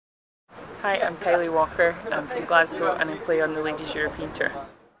Hi, I'm Kylie Walker. I'm from Glasgow and I play on the Ladies European Tour.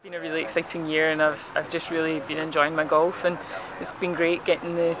 It's been a really exciting year and I've just really been enjoying my golf, and it's been great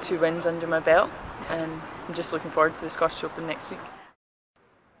getting the 2 wins under my belt, and I'm just looking forward to the Scottish Open next week.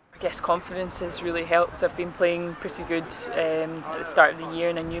 I guess confidence has really helped. I've been playing pretty good at the start of the year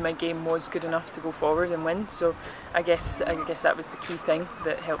and I knew my game was good enough to go forward and win, so I guess that was the key thing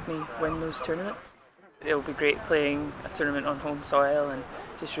that helped me win those tournaments. It'll be great playing a tournament on home soil and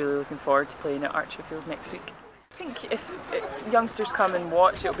just really looking forward to playing at Archerfield next week. I think if youngsters come and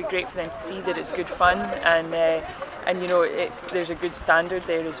watch, it'll be great for them to see that it's good fun, and you know, there's a good standard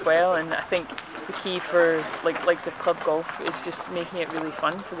there as well, and I think the key for likes of ClubGolf is just making it really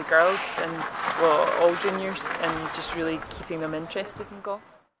fun for the girls and, well, all juniors, and just really keeping them interested in golf.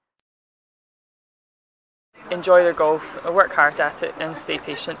 Enjoy their golf, work hard at it and stay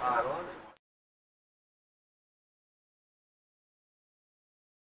patient.